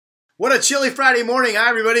What a chilly Friday morning. Hi,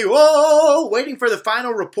 everybody. Whoa, waiting for the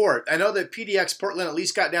final report. I know that PDX Portland at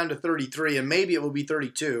least got down to 33, and maybe it will be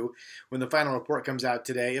 32 when the final report comes out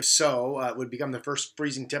today. If so, it would become the first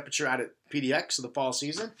freezing temperature out at PDX of the fall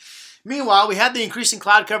season. Meanwhile, we had the increasing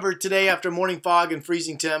cloud cover today after morning fog and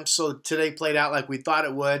freezing temps, so today played out like we thought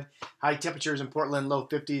it would. High temperatures in Portland, low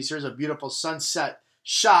 50s. Here's a beautiful sunset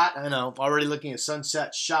shot. I know, already looking at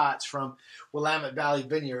sunset shots from Willamette Valley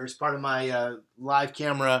Vineyards, part of my live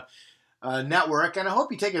camera network, and I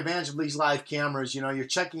hope you take advantage of these live cameras. You know, you're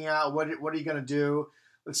checking out what are you going to do.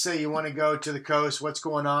 Let's say you want to go to the coast. What's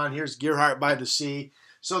going on? Here's Gerhardt by the sea.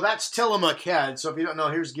 So that's Tillamook Head. So if you don't know,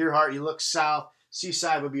 here's Gerhardt. You look south.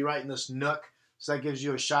 Seaside would be right in this nook. So that gives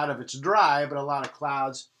you a shot of it's dry, but a lot of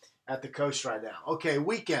clouds at the coast right now. Okay,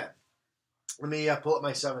 weekend. Let me pull up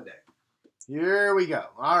my 7-day. Here we go.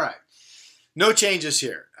 All right. No changes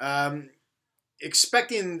here.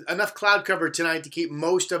 Expecting enough cloud cover tonight to keep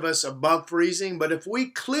most of us above freezing, but if we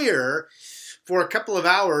clear for a couple of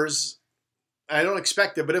hours, I don't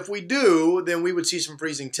expect it, but if we do, then we would see some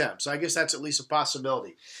freezing temps. So I guess that's at least a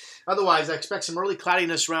possibility. Otherwise, I expect some early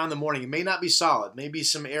cloudiness around the morning. It may not be solid, maybe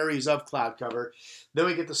some areas of cloud cover. Then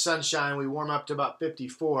we get the sunshine, we warm up to about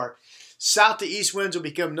 54. South to east winds will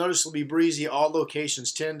become noticeably breezy, all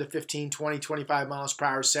locations 10 to 15, 20, 25 miles per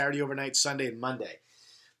hour Saturday, overnight, Sunday, and Monday.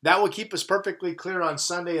 That will keep us perfectly clear on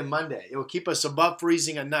Sunday and Monday. It will keep us above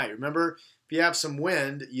freezing at night. Remember, if you have some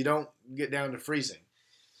wind, you don't get down to freezing.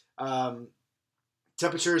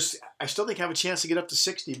 Temperatures, I still think have a chance to get up to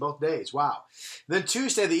 60 both days. Wow. Then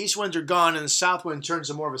Tuesday, the east winds are gone and the south wind turns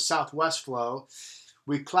to more of a southwest flow.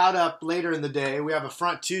 We cloud up later in the day. We have a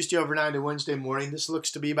front Tuesday overnight and Wednesday morning. This looks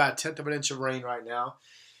to be about 1/10 of an inch of rain right now.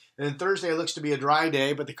 And then Thursday looks to be a dry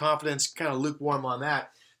day, but the confidence kind of lukewarm on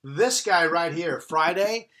that. This guy right here,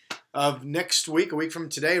 Friday of next week, a week from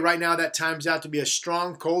today, right now that times out to be a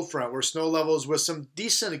strong cold front where snow levels with some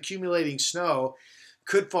decent accumulating snow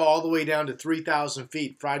could fall all the way down to 3,000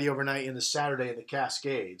 feet Friday overnight into Saturday in the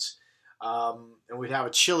Cascades. And we'd have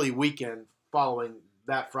a chilly weekend following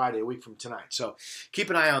that Friday, a week from tonight. So keep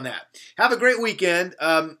an eye on that. Have a great weekend.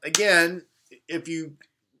 Again, if you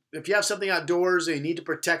have something outdoors and you need to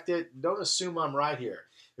protect it, don't assume I'm right here.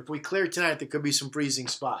 If we clear tonight, there could be some freezing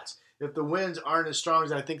spots. If the winds aren't as strong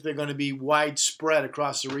as I think they're going to be widespread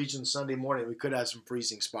across the region Sunday morning, we could have some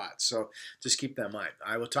freezing spots. So just keep that in mind.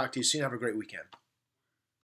 I will talk to you soon. Have a great weekend.